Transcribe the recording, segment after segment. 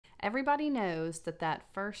Everybody knows that that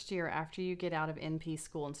first year after you get out of NP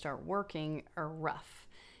school and start working are rough.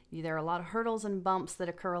 There are a lot of hurdles and bumps that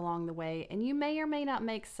occur along the way, and you may or may not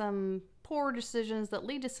make some poor decisions that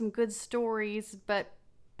lead to some good stories, but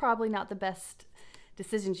probably not the best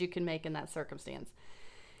decisions you can make in that circumstance.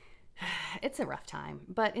 It's a rough time,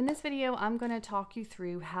 but in this video, I'm going to talk you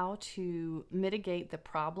through how to mitigate the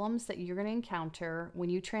problems that you're going to encounter when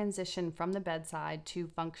you transition from the bedside to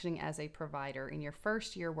functioning as a provider in your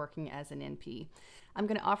first year working as an NP. I'm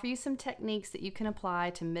going to offer you some techniques that you can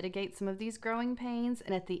apply to mitigate some of these growing pains,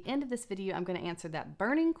 and at the end of this video, I'm going to answer that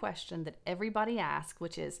burning question that everybody asks,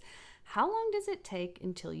 which is, how long does it take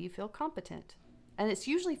until you feel competent? And it's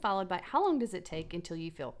usually followed by, how long does it take until you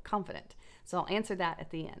feel confident? So I'll answer that at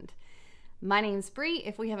the end. My name's Bree.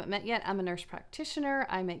 If we haven't met yet, I'm a nurse practitioner.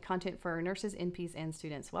 I make content for nurses, NPs, and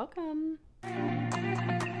students. Welcome.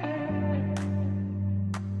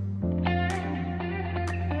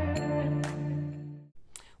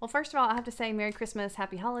 Well, first of all, I have to say Merry Christmas,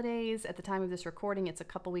 Happy Holidays. At the time of this recording, it's a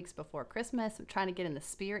couple weeks before Christmas. I'm trying to get in the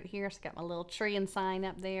spirit here, so I got my little tree and sign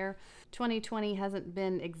up there. 2020 hasn't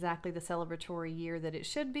been exactly the celebratory year that it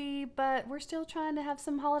should be, but we're still trying to have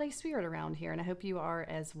some holiday spirit around here, and I hope you are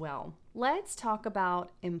as well. Let's talk about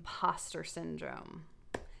imposter syndrome.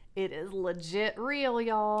 It is legit real,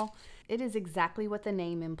 y'all. It is exactly what the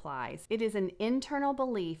name implies. It is an internal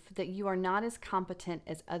belief that you are not as competent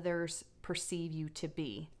as others perceive you to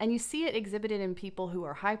be. And you see it exhibited in people who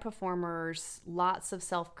are high performers, lots of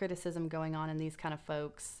self-criticism going on in these kind of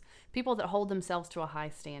folks, people that hold themselves to a high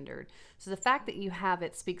standard. So the fact that you have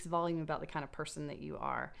it speaks volume about the kind of person that you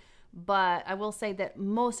are. But I will say that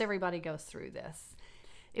most everybody goes through this.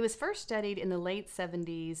 It was first studied in the late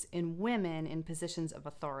 70s in women in positions of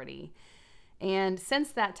authority. And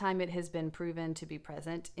since that time, it has been proven to be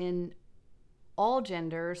present in all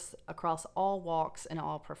genders, across all walks and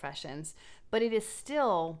all professions. But it is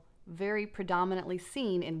still very predominantly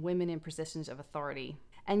seen in women in positions of authority.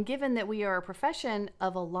 And given that we are a profession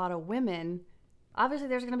of a lot of women, obviously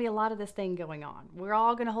there's going to be a lot of this thing going on. We're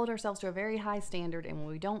all going to hold ourselves to a very high standard, and when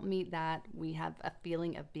we don't meet that, we have a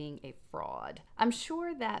feeling of being a fraud. I'm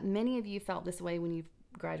sure that many of you felt this way when you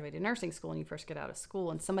graduated nursing school and you first get out of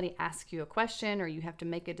school and somebody asks you a question, or you have to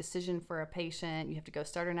make a decision for a patient, you have to go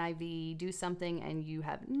start an IV, do something, and you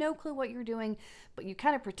have no clue what you're doing, but you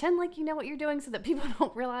kind of pretend like you know what you're doing so that people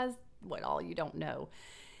don't realize what all you don't know.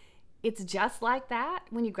 It's just like that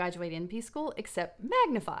when you graduate NP school, except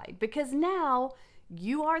magnified, because now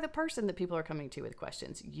you are the person that people are coming to with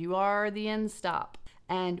questions. You are the end stop.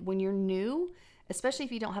 And when you're new, especially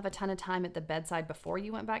if you don't have a ton of time at the bedside before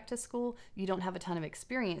you went back to school, you don't have a ton of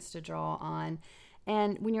experience to draw on.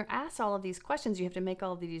 And when you're asked all of these questions, you have to make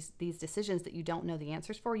all of these decisions that you don't know the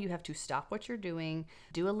answers for. You have to stop what you're doing,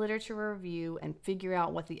 do a literature review, and figure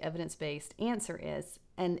out what the evidence-based answer is.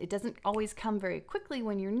 And it doesn't always come very quickly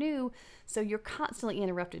when you're new, so you're constantly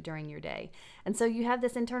interrupted during your day. And so you have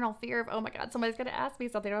this internal fear of, oh my God, somebody's going to ask me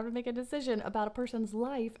something. I have to make a decision about a person's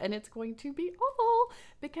life, and it's going to be awful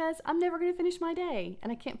because I'm never going to finish my day,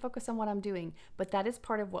 and I can't focus on what I'm doing. But that is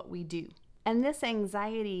part of what we do. And this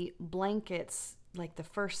anxiety blankets like the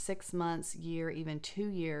first 6 months, year, even 2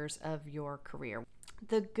 years of your career.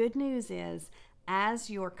 The good news is, as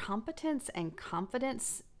your competence and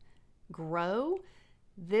confidence grow,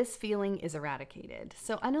 this feeling is eradicated.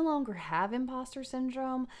 So I no longer have imposter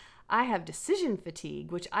syndrome. I have decision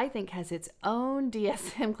fatigue, which I think has its own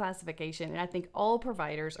DSM classification. And I think all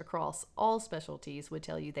providers across all specialties would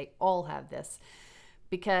tell you they all have this,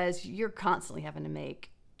 because you're constantly having to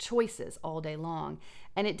make choices all day long.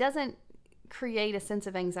 And it doesn't create a sense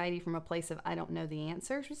of anxiety from a place of I don't know the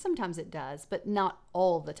answers. Sometimes it does, but not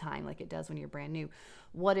all the time like it does when you're brand new.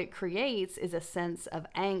 What it creates is a sense of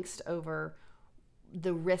angst over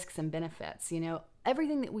the risks and benefits. You know,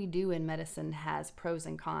 everything that we do in medicine has pros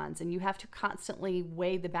and cons, and you have to constantly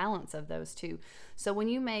weigh the balance of those two. So when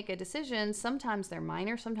you make a decision, sometimes they're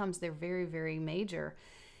minor, sometimes they're very, very major.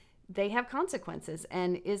 They have consequences,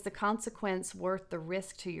 and is the consequence worth the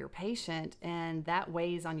risk to your patient? And that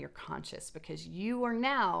weighs on your conscience, because you are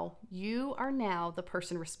now the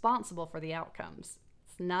person responsible for the outcomes.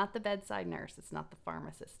 It's not the bedside nurse, it's not the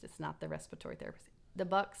pharmacist, it's not the respiratory therapist. The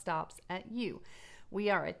buck stops at you. We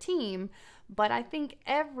are a team, but I think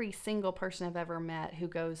every single person I've ever met who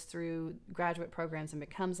goes through graduate programs and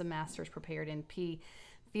becomes a master's prepared NP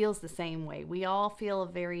feels the same way. We all feel a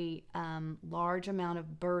very large amount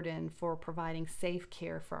of burden for providing safe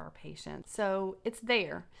care for our patients. So it's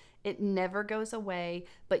there. It never goes away,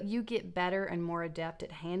 but you get better and more adept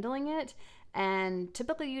at handling it And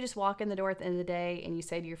typically you just walk in the door at the end of the day and you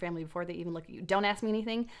say to your family before they even look at you, don't ask me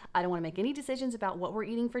anything. I don't want to make any decisions about what we're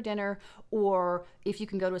eating for dinner or if you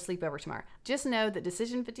can go to a sleepover tomorrow. Just know that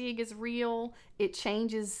decision fatigue is real. It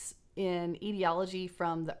changes in etiology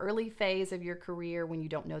from the early phase of your career when you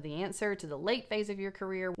don't know the answer to the late phase of your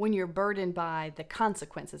career when you're burdened by the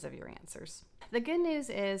consequences of your answers. The good news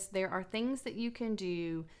is there are things that you can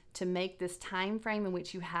do to make this time frame in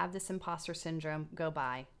which you have this imposter syndrome go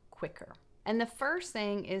by quicker. And the first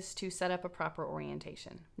thing is to set up a proper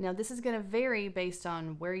orientation. Now, this is going to vary based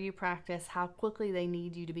on where you practice, how quickly they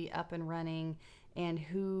need you to be up and running, and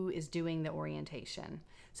who is doing the orientation.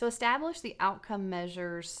 So establish the outcome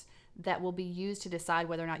measures that will be used to decide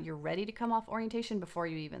whether or not you're ready to come off orientation before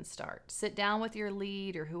you even start. Sit down with your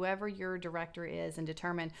lead or whoever your director is and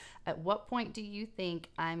determine at what point do you think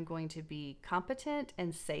I'm going to be competent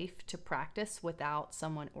and safe to practice without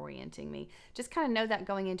someone orienting me. Just kind of know that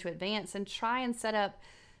going into advance and try and set up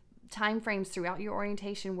time frames throughout your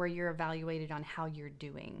orientation where you're evaluated on how you're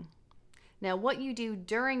doing. Now, what you do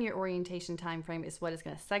during your orientation time frame is what is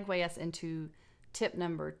going to segue us into tip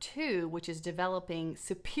number 2, which is developing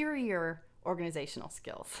superior organizational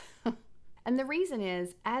skills. And the reason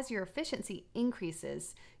is, as your efficiency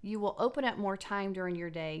increases, you will open up more time during your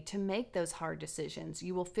day to make those hard decisions.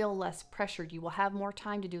 You will feel less pressured. You will have more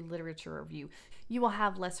time to do literature review. You will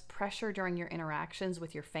have less pressure during your interactions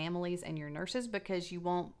with your families and your nurses because you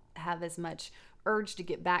won't have as much urge to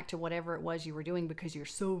get back to whatever it was you were doing because you're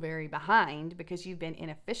so very behind because you've been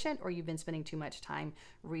inefficient or you've been spending too much time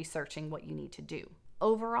researching what you need to do.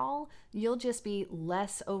 Overall, you'll just be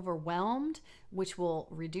less overwhelmed, which will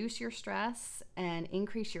reduce your stress and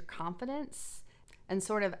increase your confidence and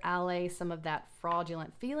sort of allay some of that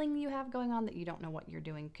fraudulent feeling you have going on that you don't know what you're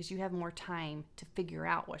doing because you have more time to figure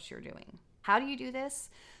out what you're doing. How do you do this?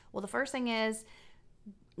 Well, the first thing is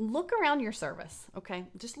look around your service, okay?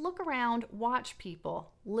 Just look around, watch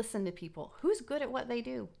people, listen to people. Who's good at what they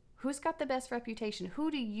do? Who's got the best reputation? Who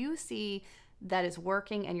do you see that is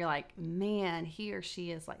working and you're like, man, he or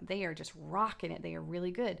she is like, they are just rocking it. They are really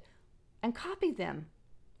good. And copy them.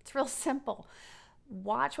 It's real simple.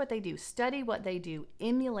 Watch what they do, study what they do,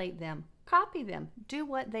 emulate them, copy them, do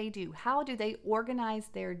what they do. How do they organize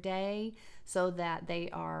their day so that they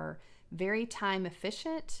are very time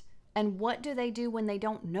efficient? And what do they do when they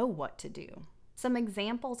don't know what to do? Some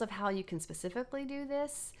examples of how you can specifically do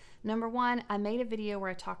this. Number 1, I made a video where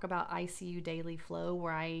I talk about ICU daily flow,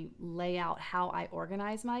 where I lay out how I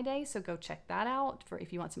organize my day. So go check that out for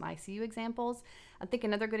if you want some ICU examples. I think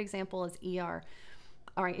another good example is ER.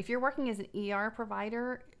 All right, if you're working as an ER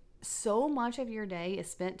provider, so much of your day is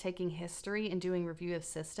spent taking history and doing review of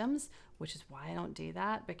systems, which is why I don't do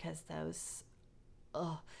that, because those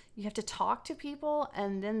you have to talk to people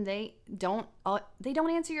and then they don't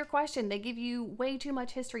answer your question. They give you way too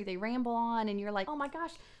much history. They ramble on and you're like, oh my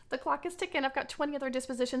gosh, the clock is ticking. I've got 20 other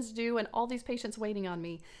dispositions to do and all these patients waiting on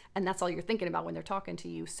me. And that's all you're thinking about when they're talking to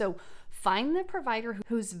you. So find the provider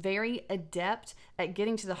who's very adept at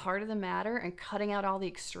getting to the heart of the matter and cutting out all the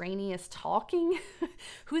extraneous talking,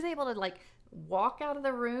 who's able to like walk out of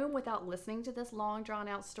the room without listening to this long drawn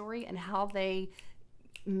out story and how they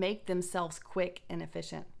make themselves quick and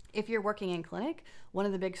efficient. If you're working in clinic, one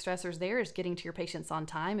of the big stressors there is getting to your patients on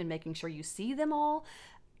time and making sure you see them all.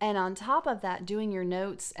 And on top of that, doing your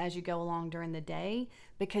notes as you go along during the day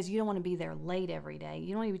because you don't want to be there late every day. You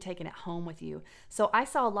don't want to be taking it home with you. So I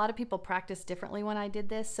saw a lot of people practice differently when I did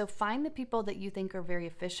this. So find the people that you think are very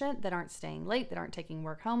efficient, that aren't staying late, that aren't taking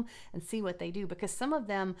work home, and see what they do, because some of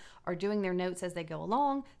them are doing their notes as they go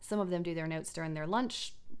along. Some of them do their notes during their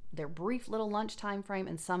lunch, their brief little lunch time frame,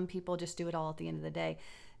 and some people just do it all at the end of the day.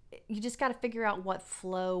 You just got to figure out what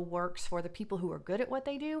flow works for the people who are good at what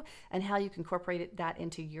they do and how you can incorporate that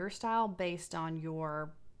into your style based on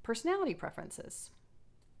your personality preferences.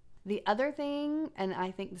 The other thing, and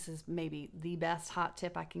I think this is maybe the best hot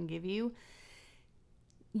tip I can give you,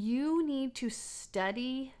 you need to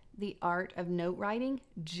study the art of note writing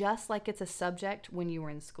just like it's a subject when you were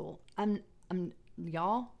in school.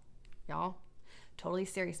 Y'all, totally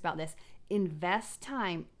serious about this. Invest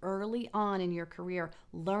time early on in your career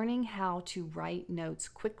learning how to write notes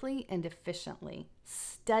quickly and efficiently.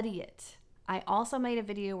 Study it. I also made a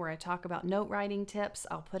video where I talk about note writing tips.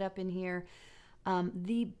 I'll put up in here.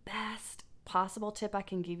 The best possible tip I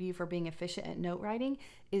can give you for being efficient at note writing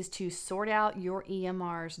is to sort out your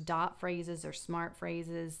EMR's dot phrases or smart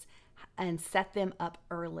phrases, and set them up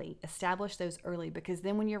early. Establish those early, because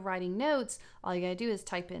then when you're writing notes, all you gotta do is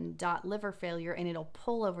type in .liver failure and it'll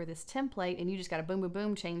pull over this template, and you just gotta boom, boom,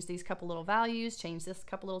 boom, change these couple little values, change this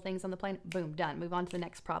couple little things on the plane, boom, done. Move on to the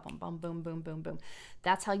next problem. Boom, boom, boom, boom, boom.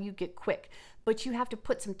 That's how you get quick. But you have to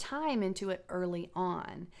put some time into it early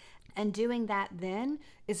on. And doing that then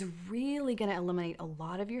is really going to eliminate a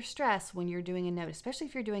lot of your stress when you're doing a note, especially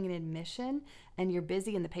if you're doing an admission and you're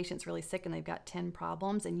busy and the patient's really sick and they've got 10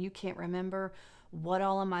 problems and you can't remember what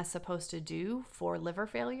all am I supposed to do for liver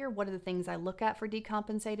failure? What are the things I look at for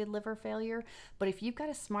decompensated liver failure? But if you've got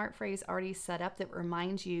a smart phrase already set up that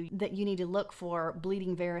reminds you that you need to look for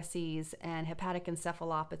bleeding varices and hepatic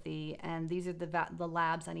encephalopathy, and these are the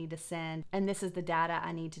labs I need to send, and this is the data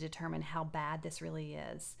I need to determine how bad this really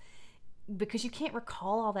is. Because you can't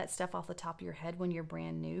recall all that stuff off the top of your head when you're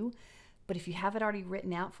brand new. But if you have it already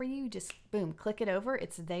written out for you, just boom, click it over,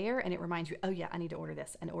 it's there, and it reminds you, oh yeah, I need to order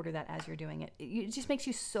this, and order that as you're doing it. It just makes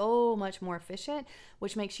you so much more efficient,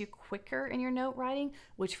 which makes you quicker in your note writing,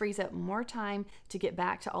 which frees up more time to get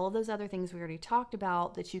back to all of those other things we already talked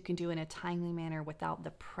about that you can do in a timely manner without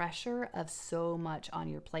the pressure of so much on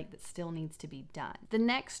your plate that still needs to be done. The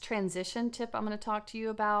next transition tip I'm going to talk to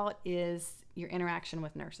you about is your interaction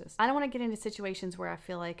with nurses. I don't want to get into situations where I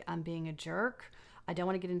feel like I'm being a jerk. I don't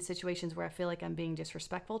want to get into situations where I feel like I'm being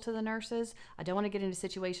disrespectful to the nurses. I don't want to get into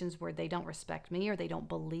situations where they don't respect me or they don't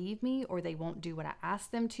believe me or they won't do what I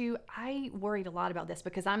ask them to. I worried a lot about this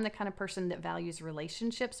because I'm the kind of person that values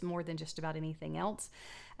relationships more than just about anything else.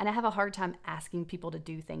 And I have a hard time asking people to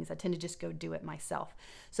do things. I tend to just go do it myself.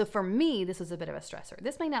 So for me, this was a bit of a stressor.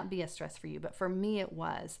 This may not be a stress for you, but for me it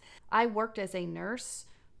was. I worked as a nurse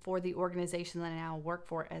for the organization that I now work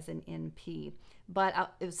for as an NP. But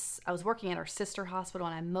I was working at our sister hospital,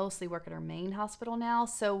 and I mostly work at our main hospital now.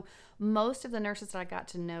 So most of the nurses that I got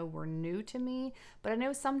to know were new to me. But I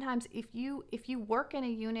know sometimes if you work in a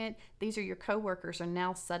unit, these are your coworkers, and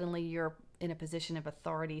now suddenly you're in a position of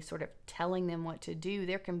authority, sort of telling them what to do.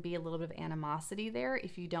 There can be a little bit of animosity there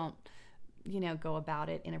if you don't, go about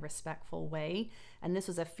it in a respectful way. And this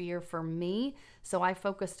was a fear for me, so I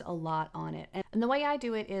focused a lot on it. And the way I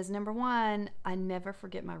do it is, number one, I never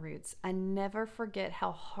forget my roots. I never forget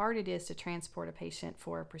how hard it is to transport a patient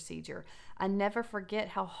for a procedure. I never forget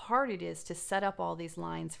how hard it is to set up all these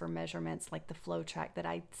lines for measurements like the flow track that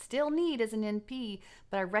I still need as an NP,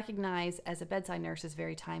 but I recognize as a bedside nurse is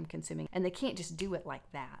very time consuming, and they can't just do it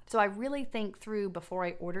like that. So I really think through before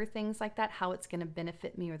I order things like that, how it's going to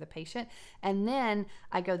benefit me or the patient. And then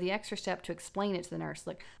I go the extra step to explain it to the nurse.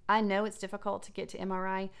 Look, I know it's difficult to get to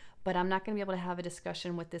MRI, but I'm not going to be able to have a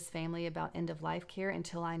discussion with this family about end of life care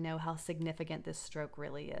until I know how significant this stroke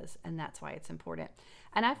really is. And that's why it's important.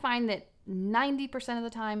 And I find that 90% of the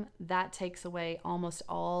time that takes away almost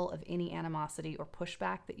all of any animosity or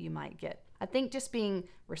pushback that you might get. I think just being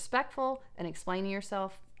respectful and explaining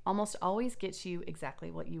yourself almost always gets you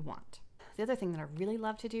exactly what you want. The other thing that I really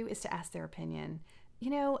love to do is to ask their opinion.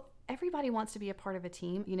 Everybody wants to be a part of a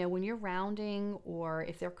team. When you're rounding or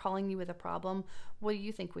if they're calling you with a problem, what do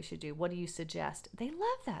you think we should do? What do you suggest? They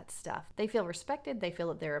love that stuff. They feel respected. They feel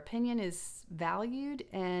that their opinion is valued,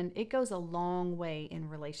 and it goes a long way in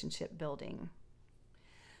relationship building.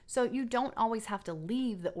 So you don't always have to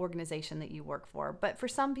leave the organization that you work for, but for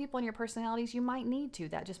some people in your personalities, you might need to.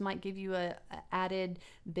 That just might give you a added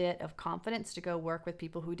bit of confidence to go work with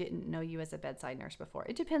people who didn't know you as a bedside nurse before.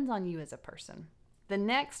 It depends on you as a person. The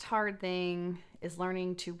next hard thing is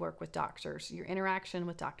learning to work with doctors, your interaction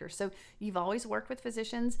with doctors. So you've always worked with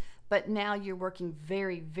physicians, but now you're working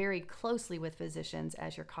very, very closely with physicians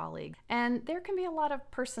as your colleague. And there can be a lot of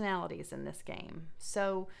personalities in this game.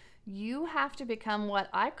 So you have to become what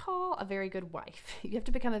I call a very good wife. You have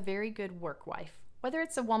to become a very good work wife, whether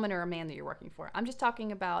it's a woman or a man that you're working for. I'm just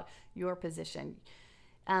talking about your position.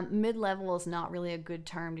 Mid-level is not really a good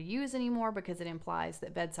term to use anymore because it implies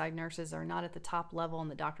that bedside nurses are not at the top level and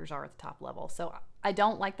the doctors are at the top level. So I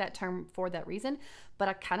don't like that term for that reason, but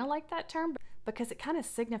I kind of like that term because it kind of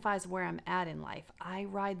signifies where I'm at in life. I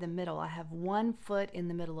ride the middle. I have one foot in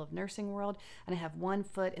the middle of nursing world and I have one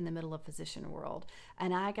foot in the middle of physician world,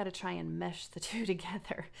 and I got to try and mesh the two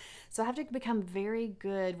together. So I have to become very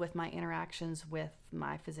good with my interactions with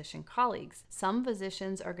my physician colleagues. Some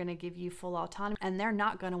physicians are going to give you full autonomy and they're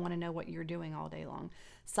not going to want to know what you're doing all day long.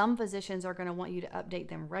 Some physicians are going to want you to update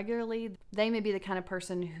them regularly. They may be the kind of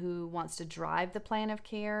person who wants to drive the plan of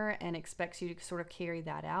care and expects you to sort of carry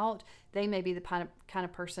that out. They may be the kind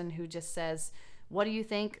of person who just says, what do you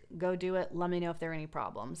think? Go do it. Let me know if there are any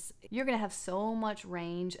problems. You're going to have so much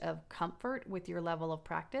range of comfort with your level of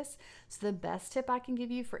practice. So the best tip I can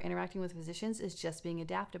give you for interacting with physicians is just being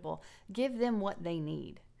adaptable. Give them what they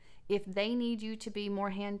need. If they need you to be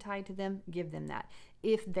more hand tied to them, give them that.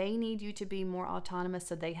 If they need you to be more autonomous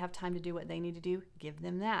so they have time to do what they need to do, give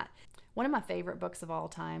them that. One of my favorite books of all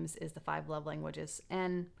times is The 5 Love Languages,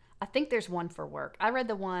 and I think there's one for work. I read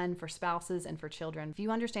the one for spouses and for children. If you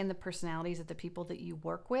understand the personalities of the people that you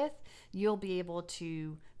work with, you'll be able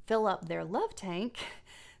to fill up their love tank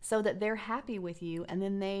so that they're happy with you, and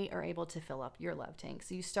then they are able to fill up your love tank.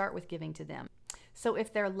 So you start with giving to them. So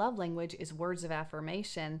if their love language is words of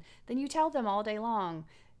affirmation, then you tell them all day long,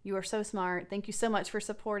 "You are so smart. Thank you so much for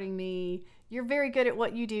supporting me. You're very good at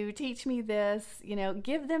what you do. Teach me this."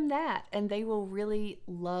 Give them that, and they will really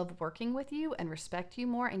love working with you and respect you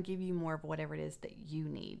more and give you more of whatever it is that you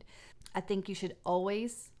need. I think you should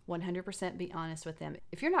always 100% be honest with them.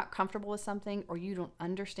 If you're not comfortable with something or you don't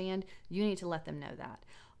understand, you need to let them know that.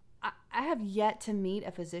 I have yet to meet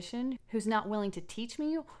a physician who's not willing to teach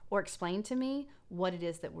me or explain to me what it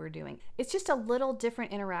is that we're doing. It's just a little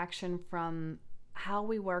different interaction from how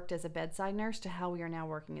we worked as a bedside nurse to how we are now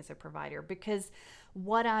working as a provider, because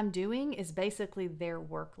what I'm doing is basically their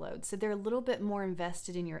workload. So they're a little bit more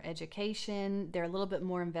invested in your education. They're a little bit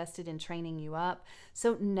more invested in training you up.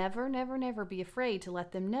 So never, never, never be afraid to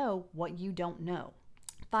let them know what you don't know.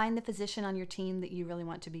 Find the physician on your team that you really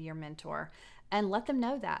want to be your mentor and let them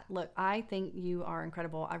know that. Look, I think you are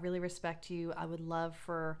incredible. I really respect you. I would love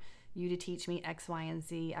for you to teach me X, Y, and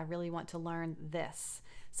Z. I really want to learn this.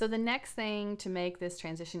 So the next thing to make this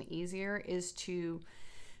transition easier is to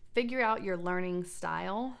figure out your learning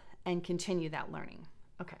style and continue that learning.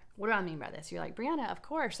 Okay, what do I mean by this? You're like, "Brianna, of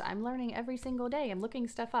course, I'm learning every single day. I'm looking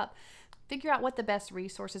stuff up." Figure out what the best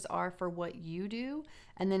resources are for what you do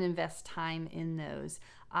and then invest time in those.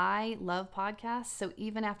 I love podcasts, so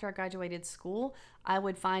even after I graduated school, I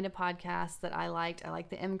would find a podcast that I liked. I like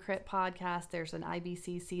the MCRIT podcast. There's an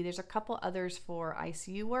IBCC. There's a couple others for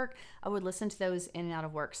ICU work. I would listen to those in and out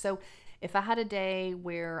of work. So if I had a day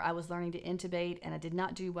where I was learning to intubate and I did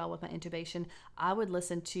not do well with my intubation, I would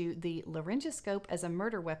listen to the Laryngoscope as a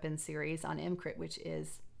Murder Weapon series on MCRIT, which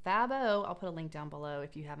is Fabo. I'll put a link down below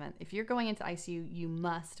if you haven't. If you're going into ICU, you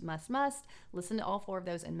must listen to all 4 of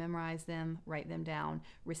those and memorize them, write them down,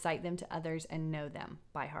 recite them to others, and know them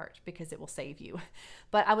by heart because it will save you.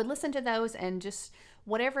 But I would listen to those, and just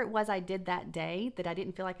whatever it was I did that day that I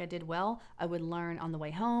didn't feel like I did well, I would learn on the way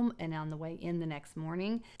home and on the way in the next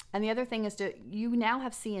morning. And the other thing is you now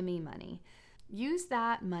have CME money. Use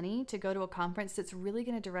that money to go to a conference that's really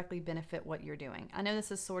going to directly benefit what you're doing. I know this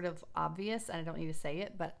is sort of obvious and I don't need to say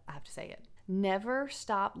it, but I have to say it. Never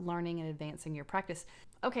stop learning and advancing your practice.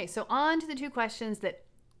 Okay, so on to the 2 questions that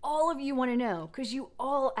all of you want to know, because you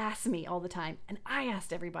all ask me all the time, and I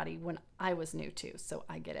asked everybody when I was new too, so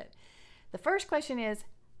I get it. The first question is,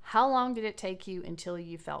 how long did it take you until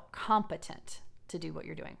you felt competent to do what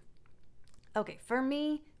you're doing? Okay, for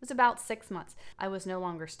me, it was about 6 months. I was no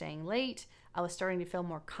longer staying late. I was starting to feel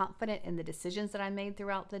more confident in the decisions that I made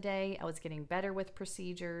throughout the day. I was getting better with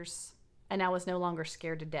procedures, and I was no longer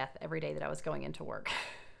scared to death every day that I was going into work.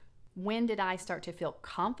 When did I start to feel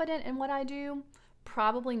confident in what I do?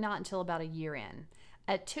 Probably not until about a year in.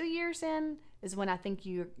 At 2 years in is when I think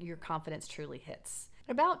your confidence truly hits.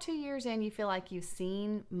 About 2 years in, you feel like you've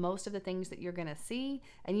seen most of the things that you're going to see,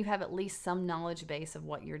 and you have at least some knowledge base of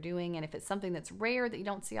what you're doing. And if it's something that's rare that you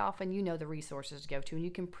don't see often, you know the resources to go to, and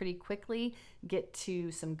you can pretty quickly get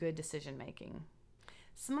to some good decision making.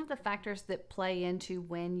 Some of the factors that play into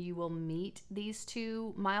when you will meet these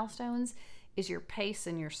 2 milestones is your pace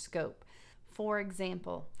and your scope. For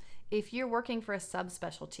example, if you're working for a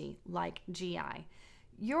subspecialty like GI,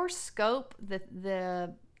 your scope,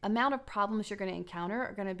 the amount of problems you're going to encounter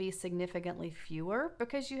are going to be significantly fewer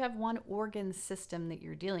because you have one organ system that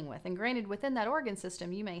you're dealing with. And granted, within that organ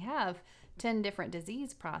system, you may have 10 different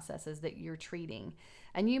disease processes that you're treating.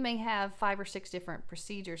 And you may have 5 or 6 different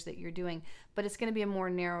procedures that you're doing, but it's going to be a more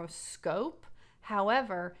narrow scope.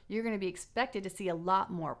 However, you're going to be expected to see a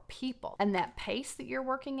lot more people. And that pace that you're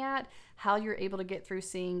working at, how you're able to get through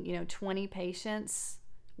seeing, 20 patients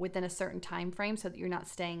within a certain time frame so that you're not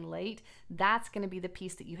staying late, that's going to be the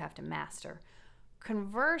piece that you have to master.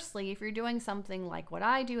 Conversely, if you're doing something like what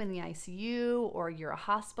I do in the ICU or you're a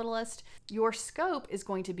hospitalist, your scope is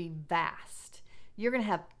going to be vast. You're going to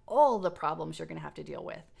have all the problems you're going to have to deal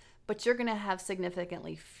with, but you're going to have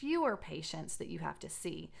significantly fewer patients that you have to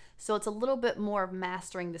see. So it's a little bit more of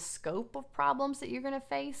mastering the scope of problems that you're going to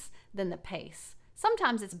face than the pace.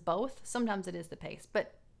 Sometimes it's both, sometimes it is the pace,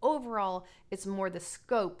 but overall, it's more the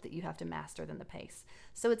scope that you have to master than the pace.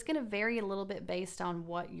 So it's going to vary a little bit based on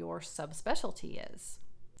what your subspecialty is.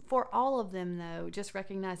 For all of them, though, just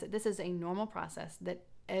recognize that this is a normal process that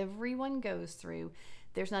everyone goes through.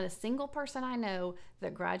 There's not a single person I know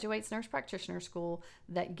that graduates nurse practitioner school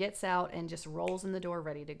that gets out and just rolls in the door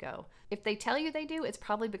ready to go. If they tell you they do, it's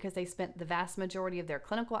probably because they spent the vast majority of their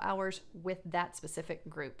clinical hours with that specific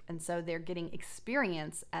group. And so they're getting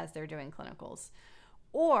experience as they're doing clinicals,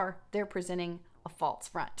 or they're presenting a false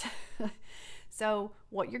front. So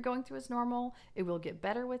what you're going through is normal. It will get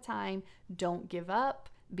better with time. Don't give up.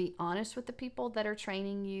 Be honest with the people that are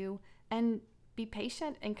training you, and be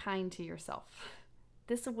patient and kind to yourself.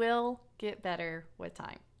 This will get better with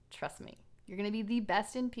time. Trust me. You're going to be the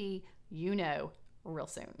best NP you know real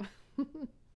soon.